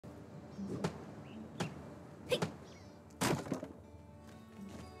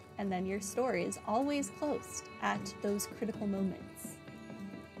and then your store is always closed at those critical moments.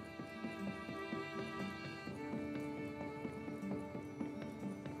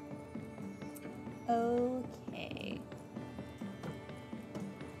 Okay.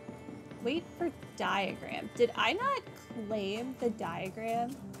 Wait for diagram. Did I not claim the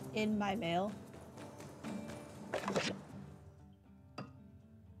diagram in my mail?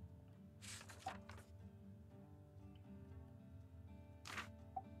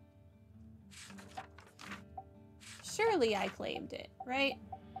 Surely I claimed it, right?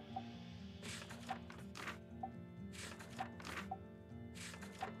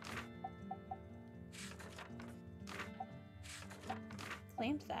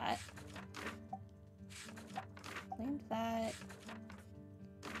 Claimed that. Claimed that.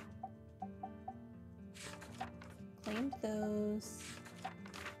 Claimed those.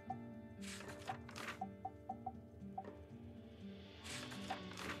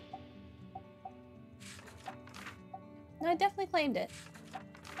 No, I definitely claimed it.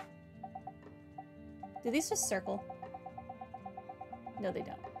 Do these just circle? No, they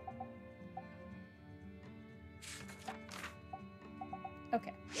don't.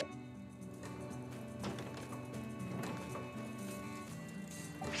 Okay.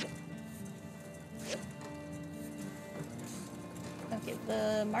 Okay,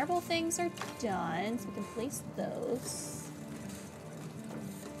 the marble things are done, so we can place those.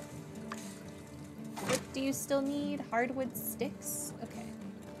 What do you still need? Hardwood sticks? Okay.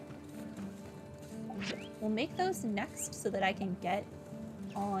 We'll make those next so that I can get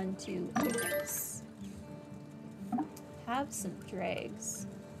on to other things. Have some dregs.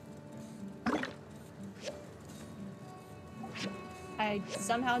 I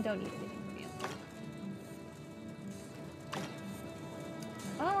somehow don't need anything from you.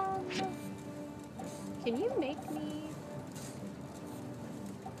 Can you make me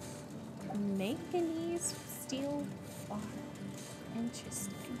manganese steel bar?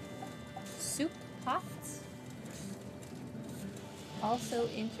 Interesting. Soup pots? Also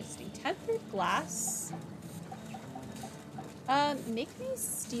interesting. Tempered glass? Make me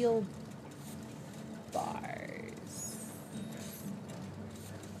steel bars.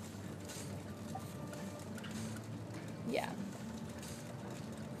 Yeah.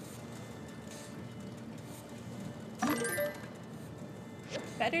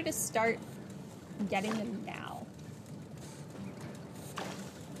 Better to start getting them now.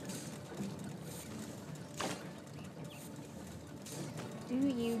 Do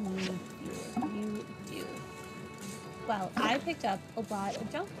you need fuel? You do. Well, I picked up a lot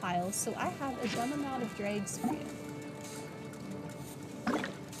of junk piles, so I have a dumb amount of dregs for you.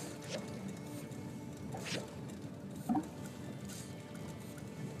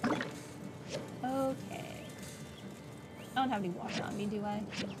 Okay. I don't have any water on me, do I?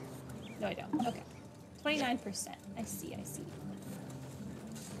 No, I don't. Okay. 29%. I see, I see.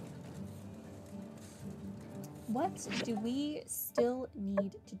 What do we still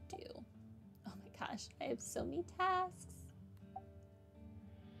need to do? Oh my gosh, I have so many tasks.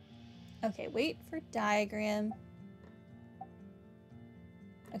 Okay, wait for diagram.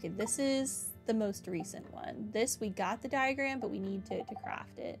 Okay, this is the most recent one. This, we got the diagram, but we need to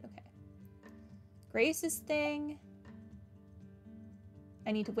craft it. Okay. Grace's thing.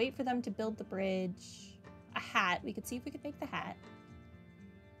 I need to wait for them to build the bridge. A hat. We could see if we could make the hat.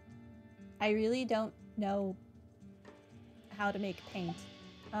 I really don't know how to make paint.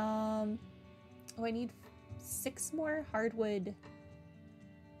 Oh, I need 6 more hardwood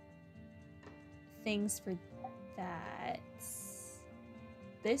things for that.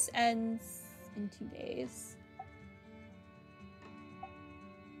 This ends in 2 days.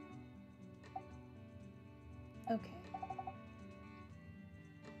 Okay.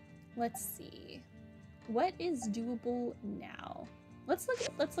 Let's see. What is doable now? Let's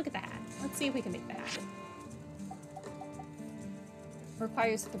look at the hat. Let's see if we can make the hat.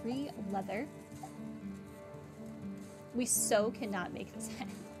 Requires 3 leather. We so cannot make this hat.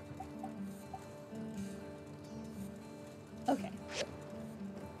 Okay.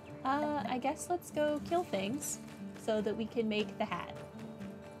 I guess let's go kill things so that we can make the hat.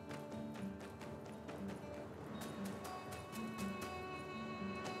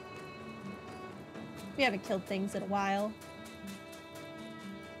 We haven't killed things in a while.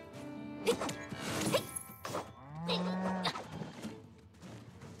 Get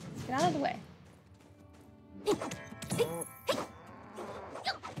out of the way.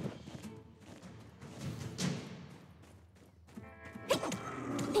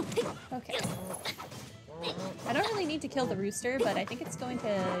 Okay. I don't really need to kill the rooster, but I think it's going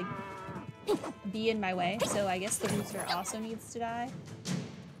to be in my way, so I guess the rooster also needs to die.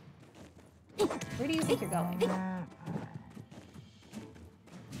 Where do you think you're going?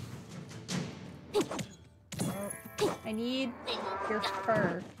 I need your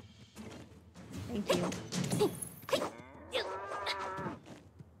fur. Thank you.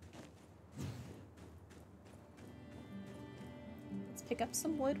 Let's pick up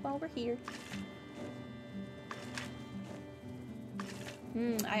some wood while we're here.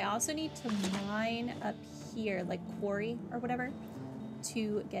 I also need to mine up here, like quarry or whatever,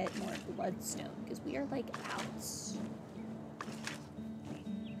 to get more bloodstone, because we are like out.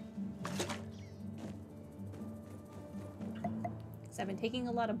 Because I've been taking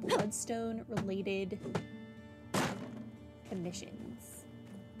a lot of bloodstone related commissions.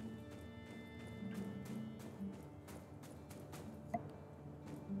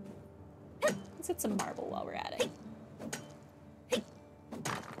 Let's get some marble while we're at it.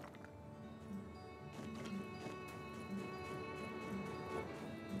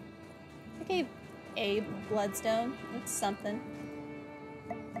 A bloodstone. That's something.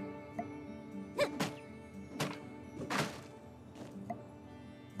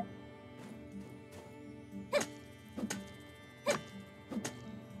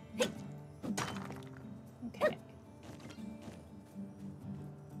 Okay.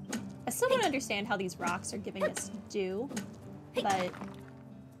 I still don't understand how these rocks are giving us dew, but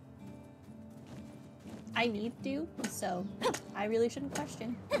I need dew, so I really shouldn't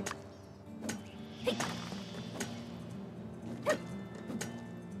question.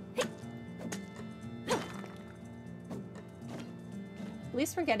 At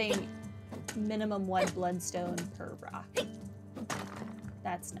least we're getting minimum 1 bloodstone per rock.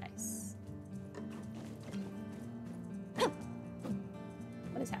 That's nice.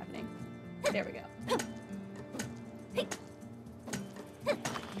 What is happening? There we go.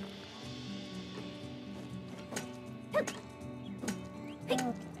 Okay.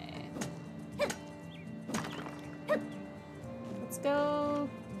 Let's go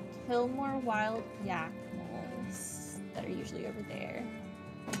kill more wild yak moles that are usually over there.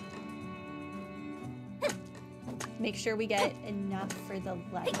 Make sure we get enough for the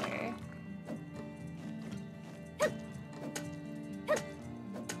leather.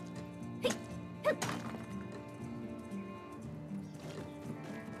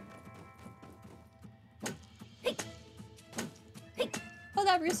 Oh,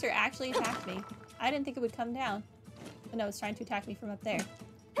 that rooster actually attacked me. I didn't think it would come down. But no, it's trying to attack me from up there.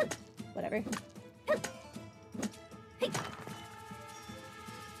 Whatever.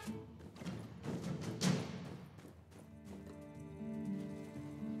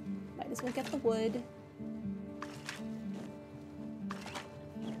 Might as well get the wood.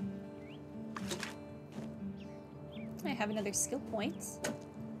 I have another skill point.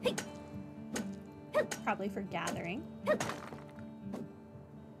 Probably for gathering.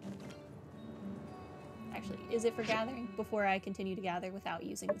 Actually, is it for gathering? Before I continue to gather without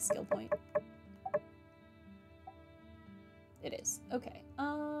using the skill point. It is. Okay.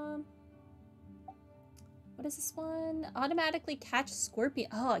 What is this one? Automatically catch scorpion.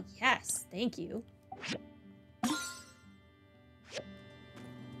 Oh, yes. Thank you. It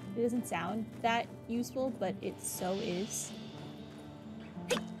doesn't sound that useful, but it so is.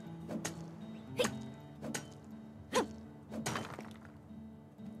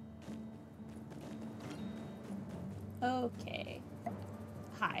 Okay.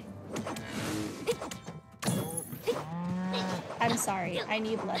 Hi. I'm sorry. I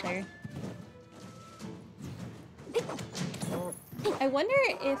need leather. I wonder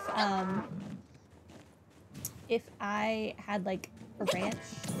if I had like a ranch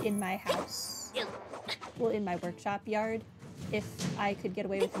in my house, well, in my workshop yard, if I could get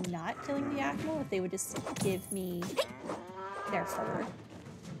away with not killing the animal, if they would just give me their fur.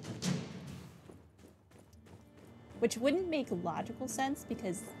 Which wouldn't make logical sense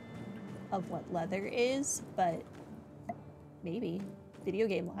because of what leather is, but maybe. Video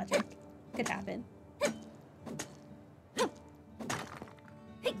game logic. Could happen.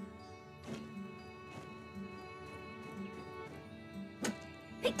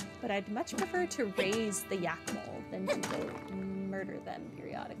 But I'd much prefer to raise the yak mole than to go murder them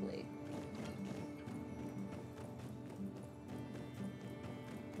periodically.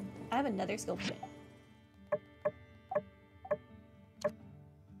 I have another skill point.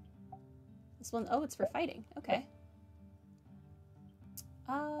 This one, oh, it's for fighting. Okay.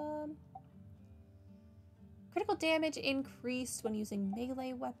 Critical damage increased when using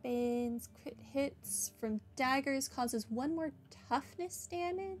melee weapons. Crit hits from daggers causes 1 more toughness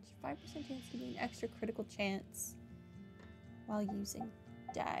damage. 5% chance to gain extra critical chance while using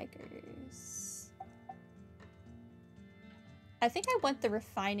daggers. I think I want the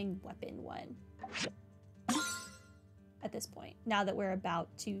refining weapon one at this point, now that we're about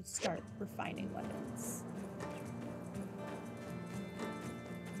to start refining weapons.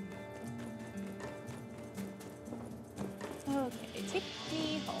 Okay, take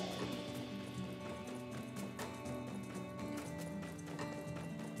me home.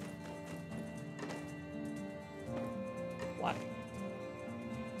 Water.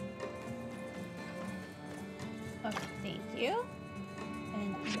 Okay, thank you.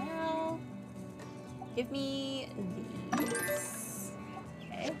 And now, give me these.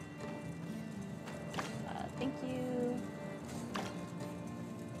 Okay. Thank you.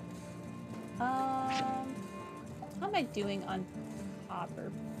 How am I doing on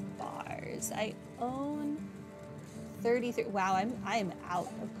copper bars? I own 33. Wow, I'm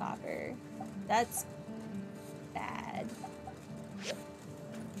out of copper. That's bad.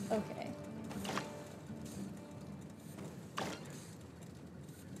 Okay.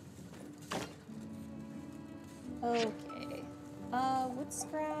 Okay. Wood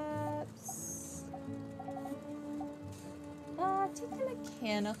scraps. Take the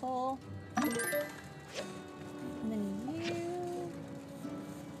mechanical. And then you.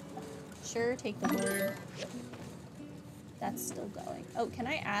 Sure, take the wood. That's still going. Oh, can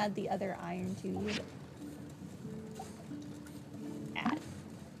I add the other iron tube? Add.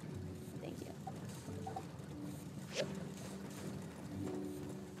 Thank you.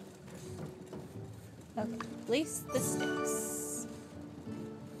 Okay, place the sticks.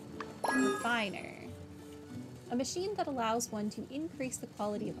 Refiner. A machine that allows one to increase the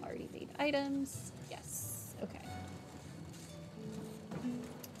quality of already made items. Yes. Okay.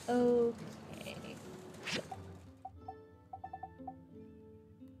 Okay.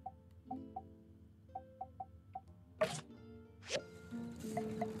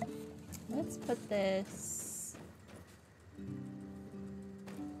 Let's put this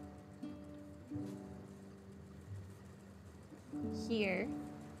here,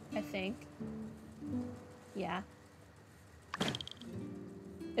 I think. Yeah.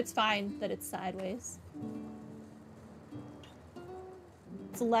 It's fine that it's sideways.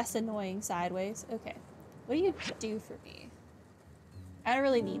 It's less annoying sideways. Okay. What do you do for me? I don't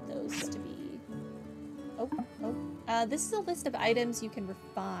really need those to be... Oh. This is a list of items you can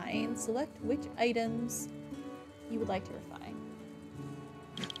refine. Select which items you would like to refine.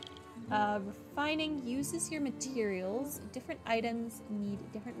 Refining uses your materials. Different items need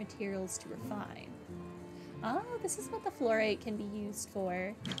different materials to refine. Oh, this is what the fluorite can be used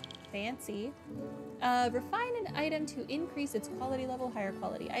for. Fancy. Refine an item to increase its quality level. Higher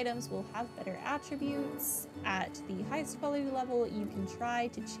quality items will have better attributes. At the highest quality level, you can try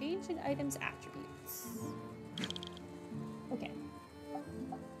to change an item's attributes. Okay.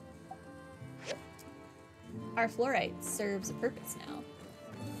 Our fluorite serves a purpose now.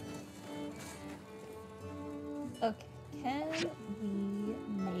 Okay, can we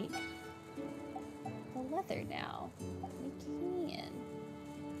make the leather now? We can.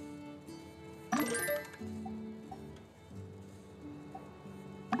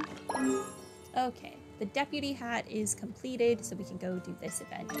 Okay, the deputy hat is completed, so we can go do this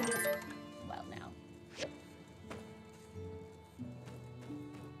event as well now.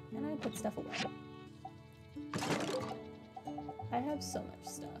 And I put stuff away. I have so much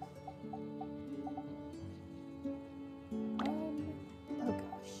stuff. Oh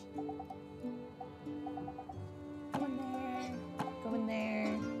gosh. Go in there. Go in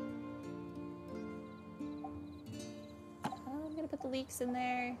there. I'm gonna put the leeks in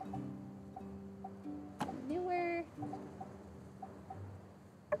there. Newer.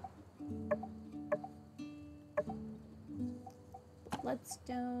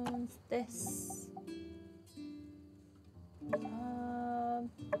 Bloodstones. This.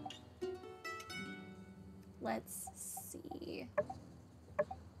 Let's see.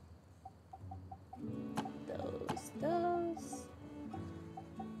 Those.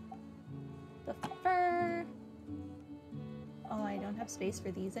 The fur. Oh, I don't have space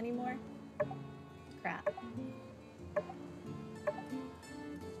for these anymore. Crap.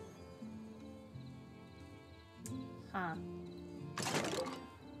 Huh.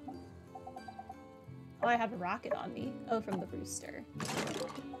 Oh, I have a rocket on me. Oh, from the rooster.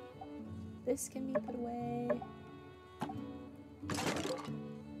 This can be put away.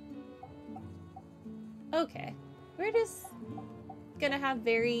 Okay. We're just gonna have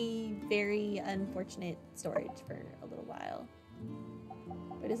very, very unfortunate storage for a little while.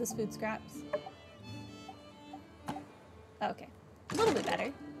 What is this, food scraps? Okay. A little bit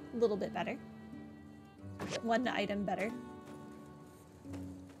better. A little bit better. One item better.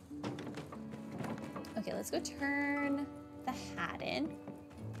 Okay, let's go turn the hat in.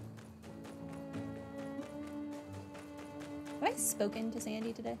 Have I spoken to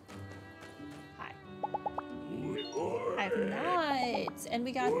Sandy today? Hi. I've not. And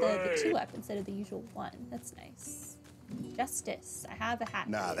we got the 2 up instead of the usual 1. That's nice. Justice. I have a hat.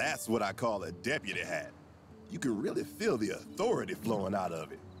 Now that's what I call a deputy hat. You can really feel the authority flowing out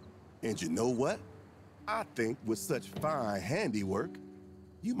of it. And you know what? I think with such fine handiwork,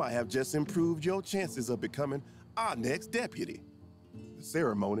 you might have just improved your chances of becoming our next deputy. The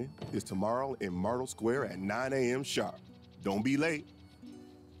ceremony is tomorrow in Myrtle Square at 9 a.m. sharp. Don't be late.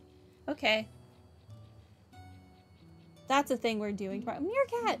 Okay. That's a thing we're doing.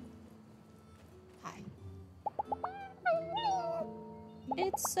 Meerkat! Hi.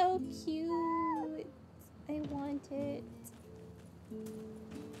 It's so cute. I want it.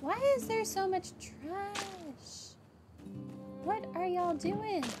 Why is there so much trash? What are y'all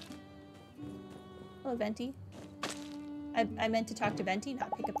doing? Hello, Venti. I meant to talk to Venti,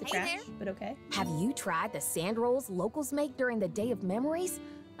 not pick up the trash, but okay. Have you tried the sand rolls locals make during the Day of Memories?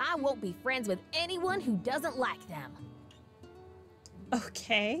 I won't be friends with anyone who doesn't like them.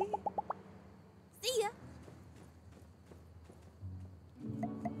 Okay. See ya.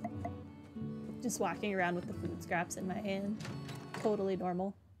 Just walking around with the food scraps in my hand. Totally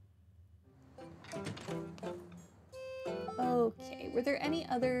normal. Okay, were there any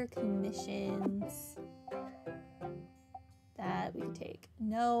other commissions that we could take?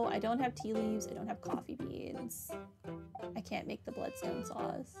 No, I don't have tea leaves. I don't have coffee beans. I can't make the bloodstone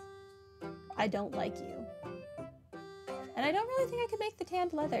saws. I don't like you. And I don't really think I could make the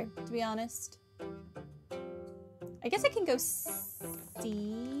tanned leather, to be honest. I guess I can go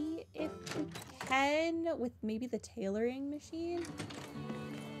see if we can with maybe the tailoring machine.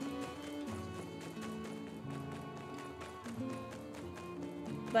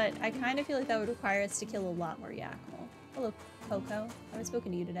 But I kind of feel like that would require us to kill a lot more Yakmel. Hello, Coco. Have I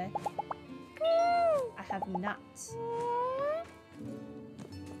spoken to you today? I have not.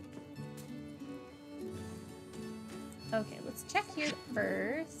 Okay, let's check here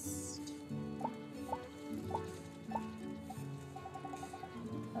first.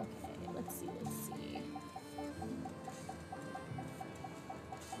 Okay, let's see.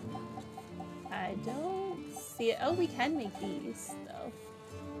 I don't see it. Oh, we can make these, though.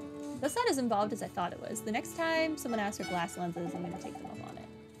 That's not as involved as I thought it was. The next time someone asks for glass lenses, I'm going to take them up on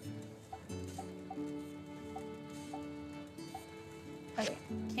it. Okay,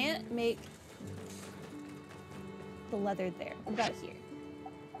 can't make the leather there. What about here?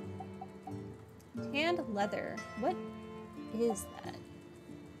 Tanned leather. What is that?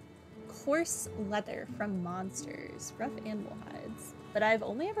 Coarse leather from monsters. Rough animal hides. But I've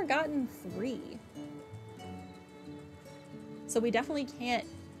only ever gotten 3. So we definitely can't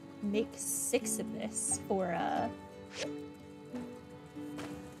make 6 of this for, I'm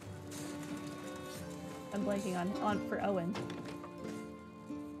blanking on for Owen.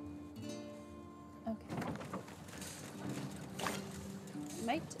 Okay.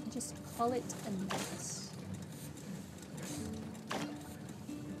 Might just call it a night.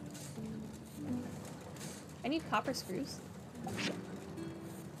 I need copper screws.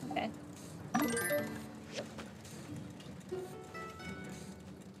 Okay.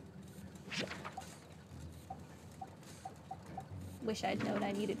 Wish I'd known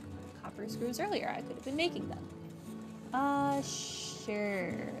I needed copper screws earlier. I could have been making them.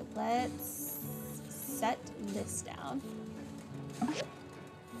 Sure. Let's set this down.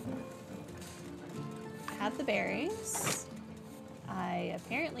 I have the bearings. I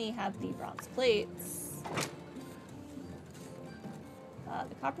apparently have the bronze plates.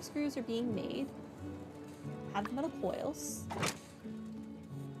 The copper screws are being made. I have the metal coils.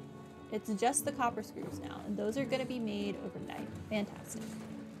 It's just the copper screws now, and those are going to be made overnight. Fantastic.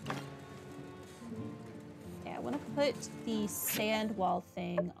 Okay, I want to put the sand wall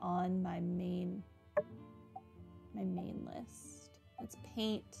thing on my main list. Let's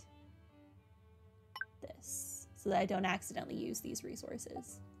paint this so that I don't accidentally use these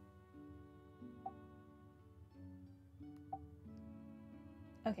resources.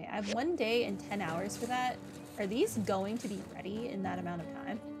 Okay, I have 1 day and 10 hours for that. Are these going to be ready in that amount of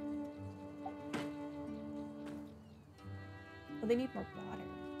time? Well, they need more water.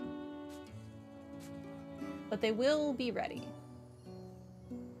 But they will be ready.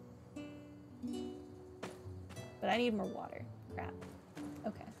 But I need more water. Crap.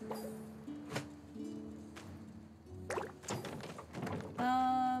 Okay.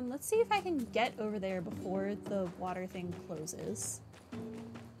 Let's see if I can get over there before the water thing closes.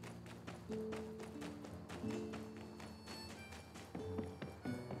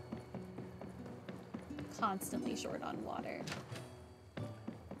 constantly short on water.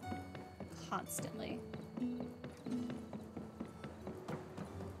 Constantly.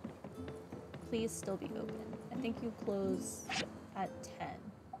 Please still be open. I think you close at 10.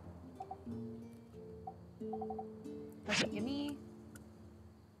 Okay, give me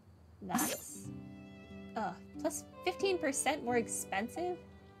that. Plus 15% more expensive?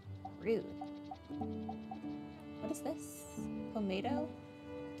 Rude. What is this? Tomato?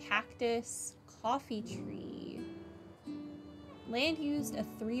 Cactus? Coffee tree? Land used a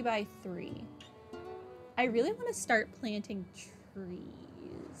 3x3. I really want to start planting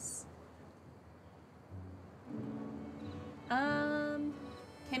trees.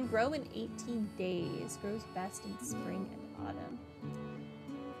 Can grow in 18 days. Grows best in spring and autumn.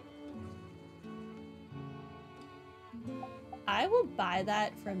 I will buy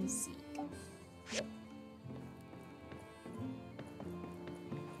that from Zeke.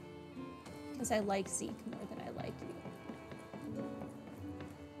 Because I like Zeke more than I like you.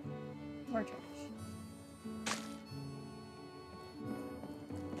 More trash.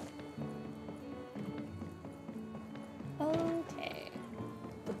 Okay.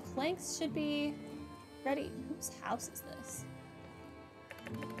 The planks should be ready. Whose house is this?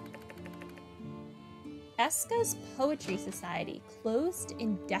 Eska's Poetry Society, closed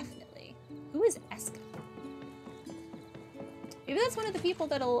indefinitely. Who is Eska? Maybe that's one of the people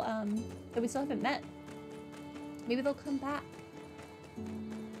that'll, that we still haven't met. Maybe they'll come back.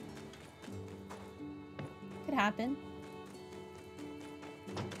 Could happen.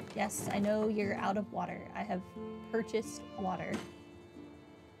 Yes, I know you're out of water. I have purchased water.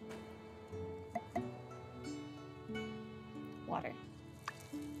 Water.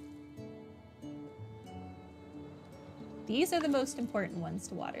 These are the most important ones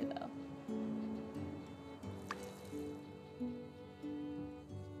to water, though.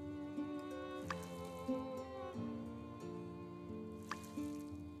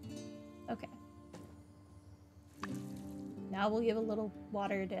 Okay. Now we'll give a little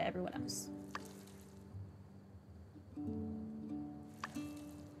water to everyone else.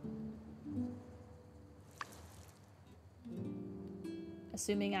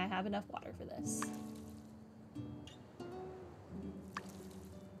 Assuming I have enough water for this.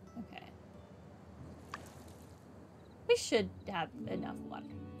 Okay. We should have enough water.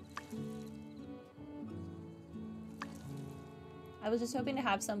 I was just hoping to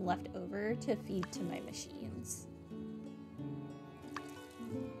have some left over to feed to my machines.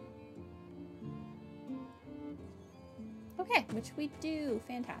 Okay, which we do.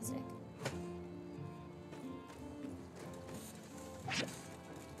 Fantastic.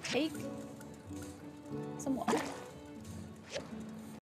 Take some water.